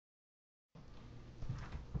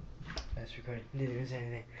it's recording. Didn't even say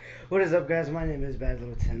anything. What is up, guys? My name is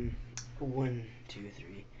badlilvlogs. 1, 2,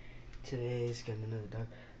 3. Today's got another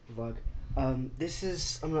vlog. I'm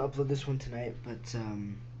gonna upload this one tonight, but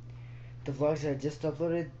the vlogs that I just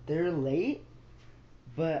uploaded, they're late,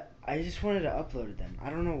 but I just wanted to upload them. I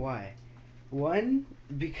don't know why. One,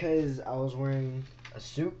 because I was wearing a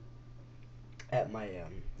suit at my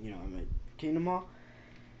I'm at Kingdom Mall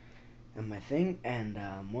and my thing, and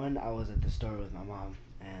one, I was at the store with my mom,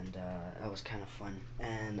 and that was kind of fun,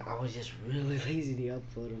 and I was just really lazy to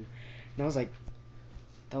upload them, and that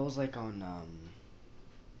was like on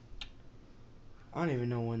I don't even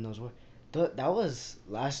know when those were. That was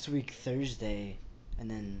last week Thursday,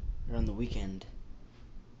 and then around the weekend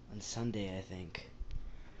on Sunday, I think.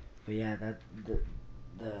 But yeah, the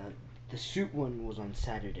the suit one was on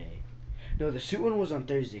Saturday. No, the suit one was on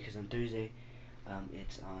Thursday, because on Thursday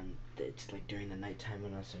it's like during the nighttime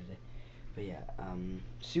on Thursday. But yeah,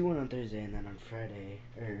 suit one on Thursday, and then on Friday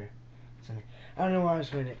or Sunday. I don't know why I was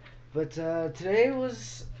doing it, but today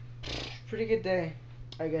was a pretty good day,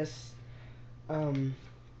 I guess.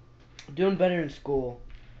 Doing better in school.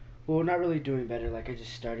 Well, not really doing better. Like, I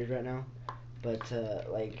just started right now, but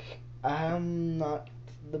like, I'm not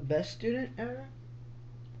the best student ever.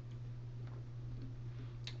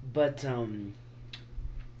 But sometimes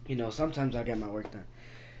I'll get my work done.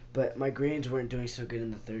 But my grades weren't doing so good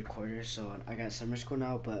in the third quarter, so I got summer school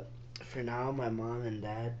now. But for now, my mom and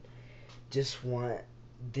dad just want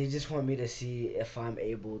me to see if I'm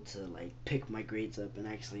able to like pick my grades up and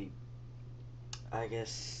actually, I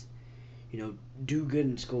guess, do good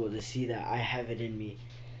in school, to see that I have it in me,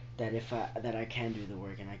 that I can do the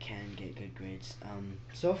work and I can get good grades.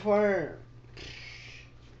 So far, it's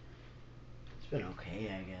been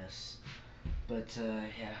okay, I guess. But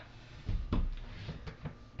yeah.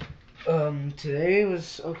 Today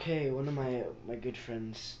was okay. One of my good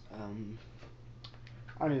friends, I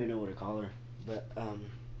don't even know what to call her, but one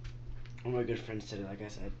of my good friends today, like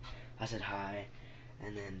I said hi,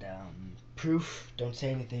 and then proof, don't say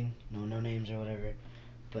anything, no names or whatever,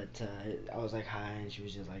 but I was like hi, and she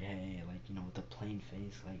was just like hey, like, with a plain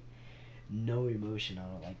face, like no emotion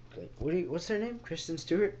on it, like what's her name, Kristen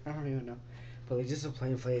Stewart, I don't even know, but like just a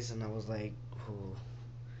plain face, and I was like, ooh.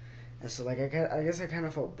 And so like I guess I kind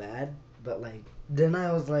of felt bad, but like then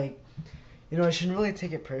I was like, I shouldn't really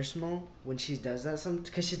take it personal when she does that,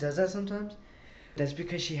 because she does that sometimes. That's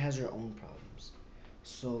because she has her own problems.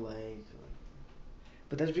 So like,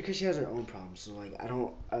 but that's because she has her own problems. So like, I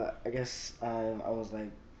don't. I guess I was like,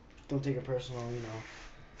 don't take it personal.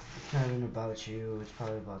 It's not even about you. It's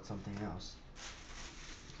probably about something else.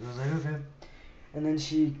 So I was like, okay. And then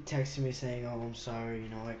she texted me saying, oh, I'm sorry. I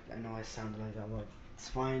know I sounded like that. I'm like, it's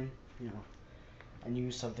fine. I knew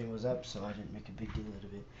something was up, so I didn't make a big deal out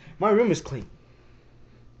of it. My room is clean.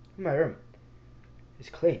 My room is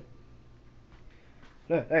clean.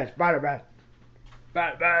 Look, it's bad.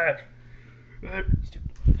 Bad.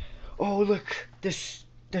 Oh, look, this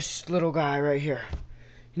little guy right here.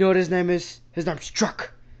 You know what his name is? His name's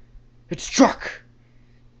Truck. It's Truck.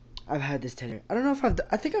 I've had this tenor. I don't know if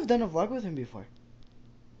I think I've done a vlog with him before.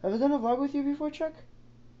 Have I done a vlog with you before, Truck?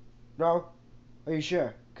 No? Are you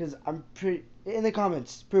sure? Because I'm pretty... In the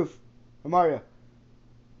comments, proof. Or Mario.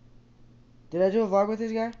 Did I do a vlog with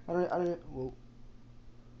this guy? Well,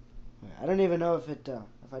 I don't even know if I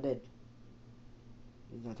did.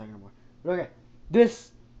 He's not talking anymore. But okay.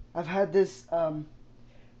 I've had this,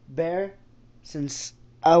 bear since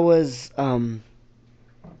I was, out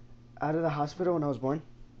of the hospital when I was born.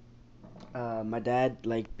 My dad,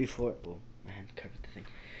 like, before... Oh, my hand covered the thing.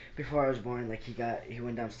 Before I was born, like, he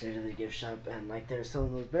went downstairs to the gift shop, and, like, they were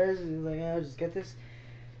selling those bears, and he was like, yeah, I'll just get this.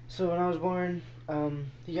 So when I was born,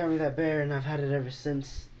 he got me that bear, and I've had it ever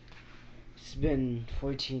since. It's been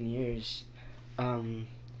 14 years. My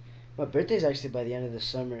birthday's actually by the end of the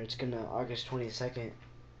summer. It's August 22nd.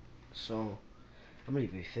 So, I'm gonna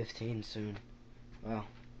be 15 soon. Wow.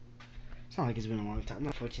 It's not like it's been a long time. I'm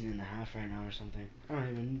like 14 and a half right now or something. I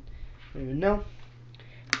don't even know.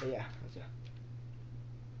 But yeah,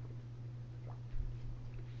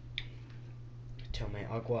 tome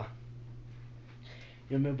agua.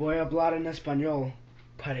 Yo me voy a hablar en español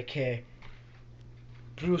para que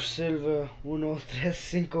Bruce Silva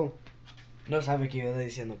 135 no sabe qué yo estoy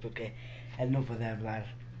diciendo, porque él no puede hablar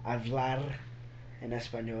en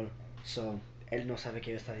español. So, él no sabe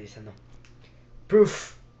qué yo estoy diciendo.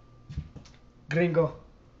 Proof. Gringo.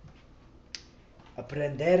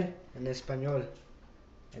 Aprender en español.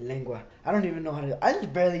 En lengua. I don't even know how to... I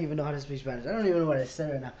just barely even know how to speak Spanish. I don't even know what I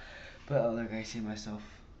said right now. But, oh, look, I see myself.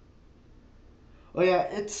 Oh, yeah,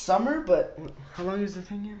 it's summer, but... How long is the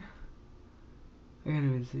thing here? I can't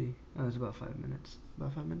even see. Oh, it's about 5 minutes.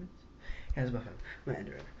 About 5 minutes? Yeah, it's about 5. I'm gonna end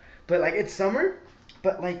it right now. But like it's summer,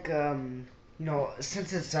 but like you know,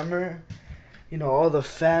 since it's summer, you know, all the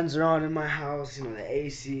fans are on in my house, you know, the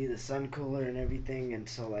AC, the sun cooler and everything, and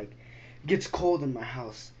so like it gets cold in my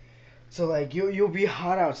house. So like you'll be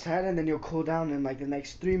hot outside and then you'll cool down in like the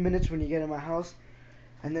next 3 minutes when you get in my house,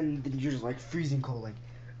 and then you're just like freezing cold. Like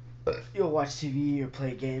you'll watch TV or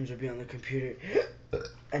play games or be on the computer,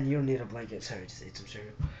 and you don't need a blanket. Sorry, I just ate some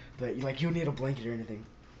cereal, but like you don't need a blanket or anything.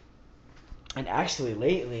 And actually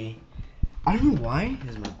lately, I don't know why.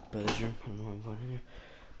 This is my brother's room. I don't know why I'm going in here,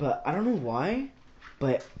 but I don't know why.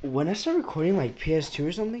 But when I start recording like PS2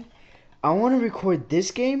 or something, I want to record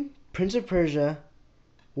this game, Prince of Persia,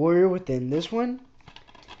 Warrior Within. This game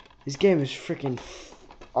is freaking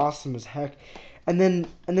awesome as heck. And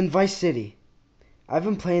then Vice City. I've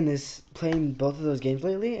been playing both of those games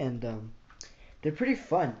lately, and they're pretty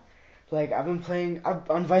fun. Like I've been playing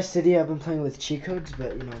on Vice City. I've been playing with cheat codes,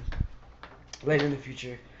 but you know, later in the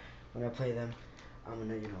future, when I play them, I'm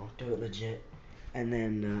gonna do it legit. And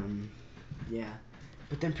then yeah.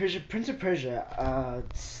 But then Prince of Persia,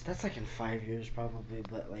 that's like in 5 years probably.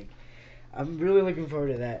 But like, I'm really looking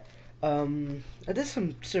forward to that. I did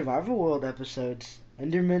some Survival World episodes,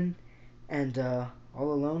 Enderman, and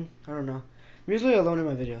All Alone. I don't know. I'm usually alone in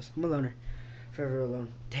my videos. I'm a loner. Forever alone.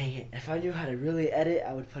 Dang it. If I knew how to really edit,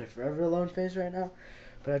 I would put a forever alone face right now.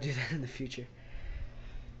 But I'll do that in the future.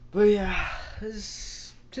 But yeah,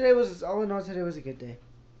 today was, all in all, today was a good day.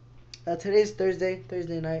 Today's Thursday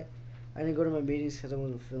night. I didn't go to my meetings because I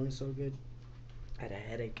wasn't feeling so good. I had a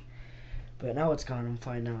headache. But now it's gone. I'm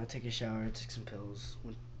fine now. I took a shower. I took some pills.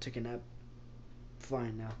 Took a nap.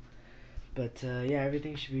 Fine now. But yeah,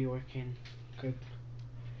 everything should be working good.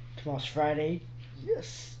 Tomorrow's Friday.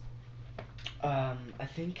 Yes. I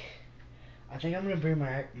think I'm gonna bring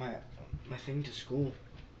my thing to school.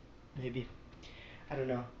 Maybe. I don't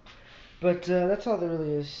know. But that's all there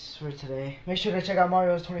really is for today. Make sure to check out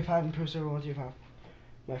Mario's 25 and Pro Server 135.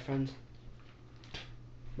 My friends.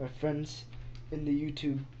 My friends in the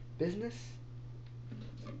YouTube business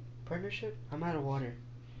partnership. I'm out of water.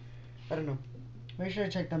 I don't know. Make sure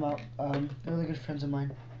to check them out. They're really good friends of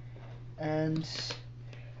mine. And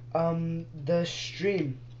the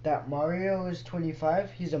stream that Mario is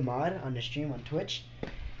 25. He's a mod on the stream on Twitch.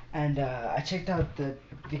 And I checked out the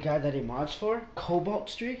guy that he mods for, Cobalt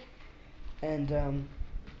Streak. And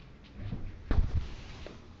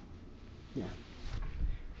yeah,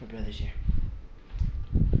 my brother's here.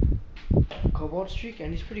 Cobalt Streak,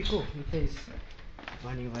 and he's pretty cool. He plays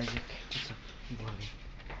Binding of Isaac. What's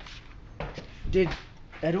up? Did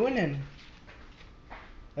Edwin and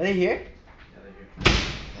are they here?